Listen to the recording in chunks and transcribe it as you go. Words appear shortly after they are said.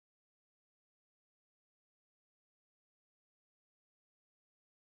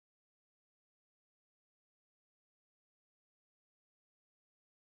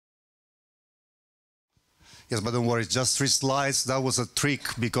Yes, but don't worry, just 3 slides. That was a trick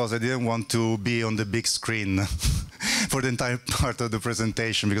because I didn't want to be on the big screen for the entire part of the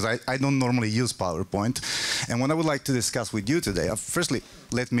presentation, because I don't normally use PowerPoint. And what I would like to discuss with you today, firstly,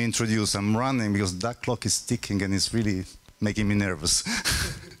 let me introduce, I'm running because that clock is ticking and it's really making me nervous.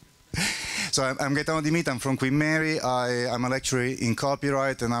 So I'm Gaetano Dimita, I'm from Queen Mary. I'm a lecturer in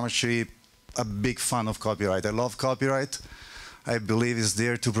copyright, and I'm actually a big fan of copyright. I love copyright. I believe it's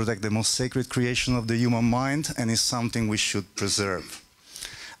there to protect the most sacred creation of the human mind, and it's something we should preserve.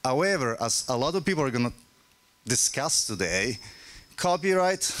 However, as a lot of people are going to discuss today,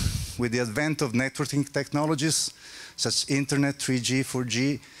 copyright, with the advent of networking technologies, such as internet, 3G,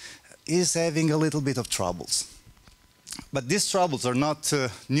 4G, is having a little bit of troubles. But these troubles are not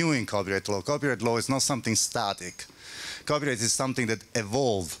new in copyright law. Copyright law is not something static. Copyright is something that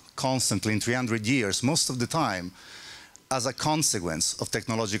evolved constantly in 300 years, most of the time, as a consequence of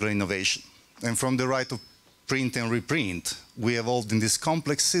technological innovation. And from the right of print and reprint, we evolved in this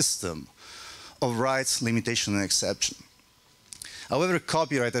complex system of rights, limitation, and exception. However,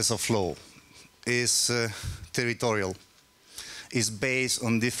 copyright as a law is territorial, is based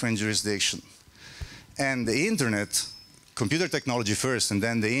on different jurisdictions. And the internet, computer technology first, and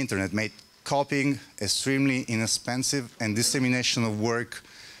then the internet made copying extremely inexpensive and dissemination of work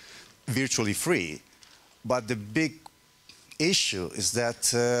virtually free. But the big issue is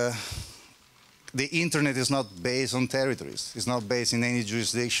that the internet is not based on territories. It's not based in any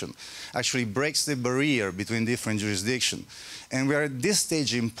jurisdiction. Actually breaks the barrier between different jurisdictions. And we are at this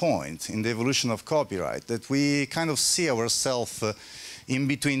staging point in the evolution of copyright that we kind of see ourselves in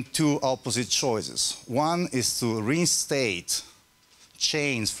between two opposite choices. One is to reinstate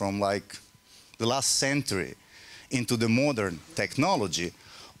chains from like the last century into the modern technology,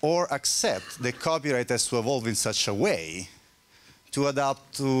 or accept that copyright has to evolve in such a way to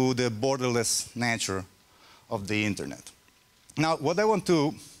adapt to the borderless nature of the internet. Now, what I want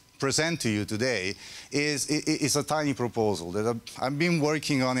to present to you today is a tiny proposal that I've been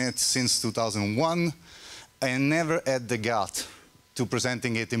working on it since 2001 and never had the gut to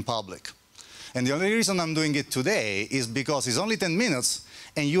presenting it in public. And the only reason I'm doing it today is because it's only 10 minutes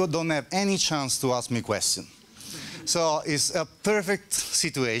and you don't have any chance to ask me questions. So it's a perfect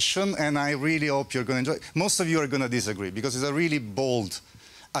situation, and I really hope you're going to enjoy it. Most of you are going to disagree, because it's a really bold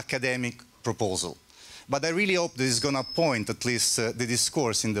academic proposal. But I really hope this is going to point at least the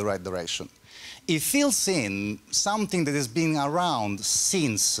discourse in the right direction. It fills in something that has been around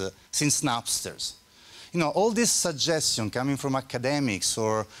since Napsters. You know, all this suggestion coming from academics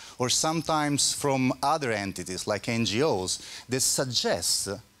or sometimes from other entities like NGOs that suggest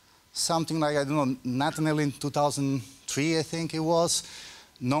something like, I don't know, Nathaniel in 2003, I think it was,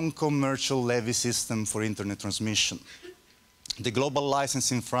 non-commercial levy system for internet transmission. The global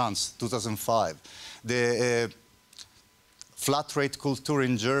license in France, 2005. The flat rate culture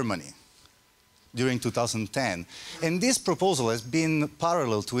in Germany during 2010. And this proposal has been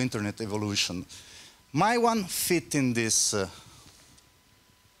parallel to internet evolution. My one fit in this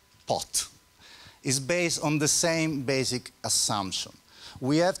pot is based on the same basic assumption.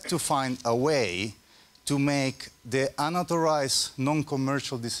 We have to find a way to make the unauthorized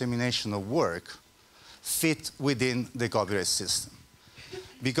non-commercial dissemination of work fit within the copyright system.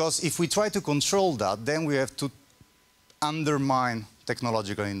 Because if we try to control that, then we have to undermine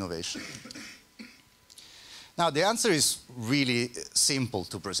technological innovation. Now, the answer is really simple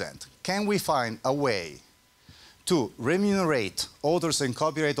to present. Can we find a way to remunerate authors and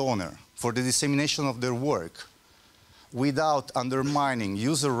copyright owners for the dissemination of their work without undermining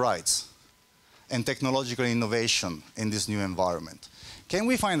user rights and technological innovation in this new environment? Can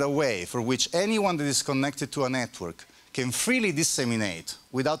we find a way for which anyone that is connected to a network can freely disseminate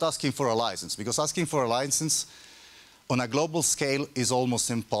without asking for a license? Because asking for a license on a global scale is almost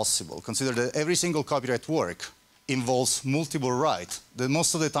impossible. Consider that every single copyright work involves multiple rights that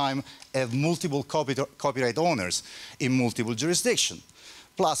most of the time have multiple copyright owners in multiple jurisdictions.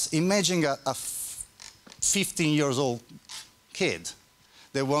 Plus, imagine a 15-year-old kid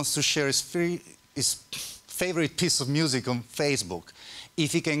that wants to share his favorite piece of music on Facebook,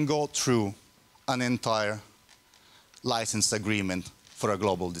 if he can go through an entire license agreement for a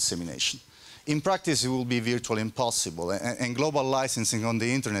global dissemination. In practice, it will be virtually impossible, and global licensing on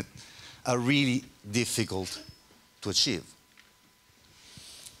the internet are really difficult to achieve.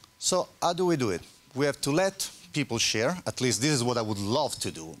 So how do we do it? We have to let people share. At least this is what I would love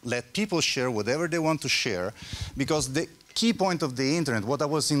to do. Let people share whatever they want to share, because the key point of the internet, what I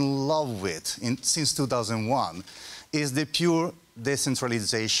was in love with since 2001, is the pure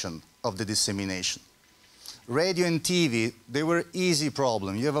decentralization of the dissemination. radio and TV, they were easy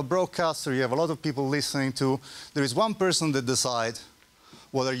problem. You have a broadcaster, you have a lot of people listening to. There is one person that decides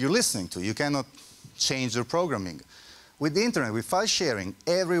what are you listening to. You cannot change their programming. With the internet, with file sharing,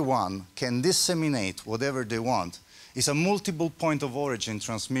 everyone can disseminate whatever they want. It's a multiple point of origin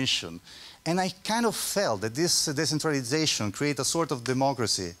transmission. And I kind of felt that this decentralization creates a sort of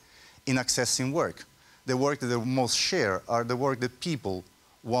democracy in accessing work. The work that they most share are the work that people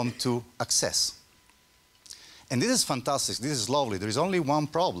want to access. And this is fantastic, this is lovely. There is only one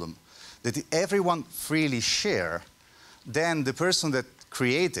problem, that if everyone freely share, then the person that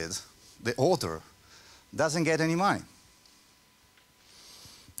created, the author, doesn't get any money.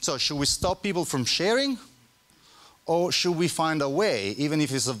 So should we stop people from sharing? Or should we find a way, even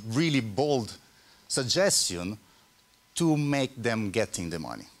if it's a really bold suggestion, to make them getting the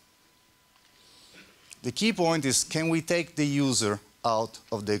money? The key point is, can we take the user out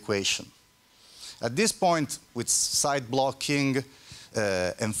of the equation? At this point, with site blocking,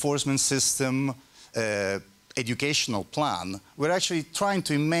 enforcement system, educational plan, we're actually trying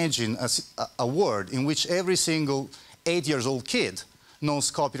to imagine a world in which every single 8-year-old kid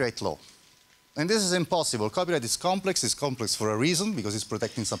knows copyright law. And this is impossible. Copyright is complex. It's complex for a reason, because it's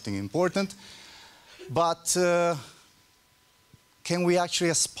protecting something important. But can we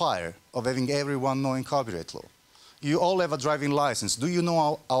actually aspire of having everyone knowing copyright law? You all have a driving license. Do you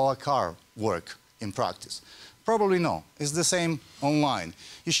know how a car works in practice? Probably no. It's the same online.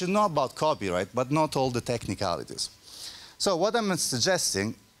 You should know about copyright, but not all the technicalities. So what I'm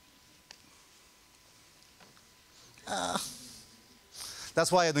suggesting,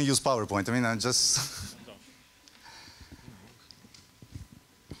 that's why I don't use PowerPoint. I mean, I'm just...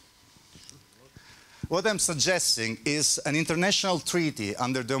 What I'm suggesting is an international treaty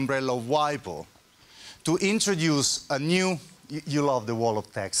under the umbrella of WIPO to introduce a new... You love the wall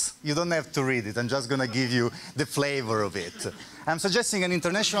of text. You don't have to read it. I'm just going to give you the flavor of it. I'm suggesting an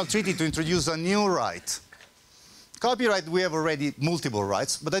international treaty to introduce a new right. Copyright, we have already multiple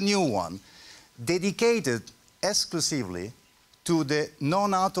rights, but a new one, dedicated exclusively to the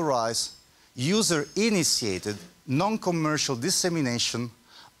non-authorized, user-initiated, non-commercial dissemination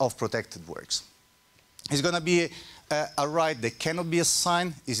of protected works. It's going to be a right that cannot be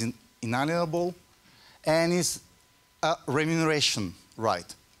assigned, is inalienable, and is a remuneration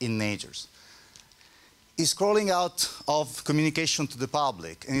right in nature. It's crawling out of communication to the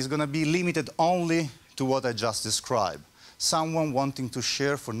public, and it's going to be limited only to what I just described. Someone wanting to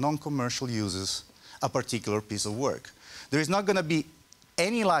share for non-commercial uses a particular piece of work. There is not going to be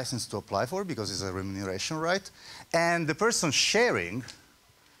any license to apply for, because it's a remuneration right, and the person sharing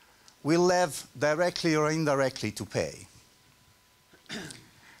will have directly or indirectly to pay.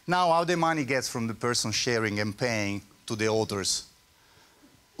 Now, how the money gets from the person sharing and paying to the authors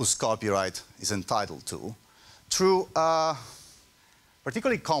whose copyright is entitled to, through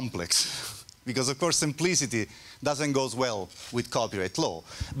particularly complex, because of course simplicity doesn't go well with copyright law,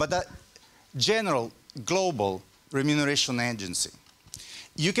 but a general global remuneration agency.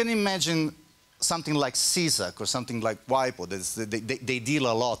 You can imagine something like CISAC or something like WIPO. They deal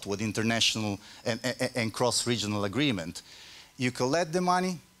a lot with international and cross-regional agreement. You collect the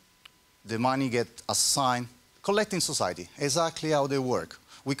money gets assigned. Collecting society, exactly how they work.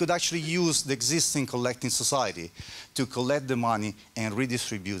 We could actually use the existing collecting society to collect the money and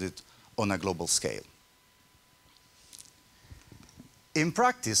redistribute it on a global scale. In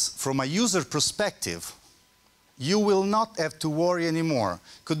practice, from a user perspective, you will not have to worry anymore.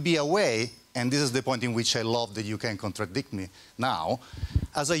 Could be a way, and this is the point in which I love that you can contradict me now,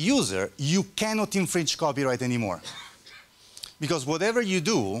 as a user, you cannot infringe copyright anymore. Because whatever you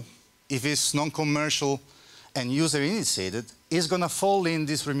do, if it's non-commercial and user-initiated, is going to fall in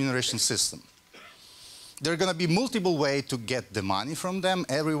this remuneration system. There are going to be multiple ways to get the money from them.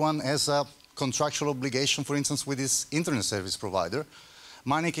 Everyone has a contractual obligation, for instance, with this internet service provider.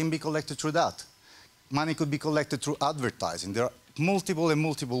 Money can be collected through that. Money could be collected through advertising. There are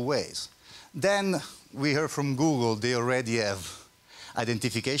multiple ways. Then we heard from Google, they already have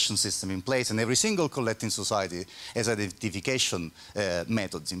identification system in place, and every single collecting society has identification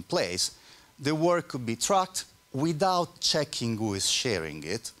methods in place. The work could be tracked without checking who is sharing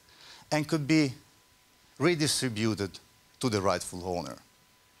it, and could be redistributed to the rightful owner.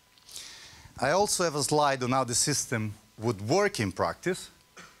 I also have a slide on how the system would work in practice.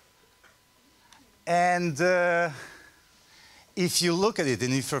 And if you look at it,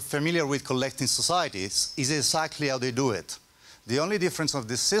 and if you're familiar with collecting societies, it's exactly how they do it. The only difference of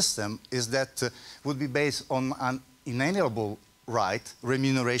this system is that it would be based on an inalienable right,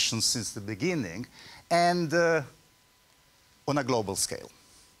 remuneration since the beginning, and on a global scale.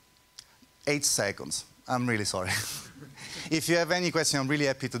 8 seconds. I'm really sorry. If you have any question, I'm really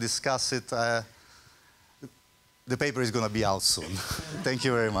happy to discuss it. The paper is going to be out soon. Thank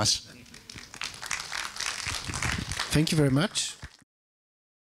you very much. Thank you very much.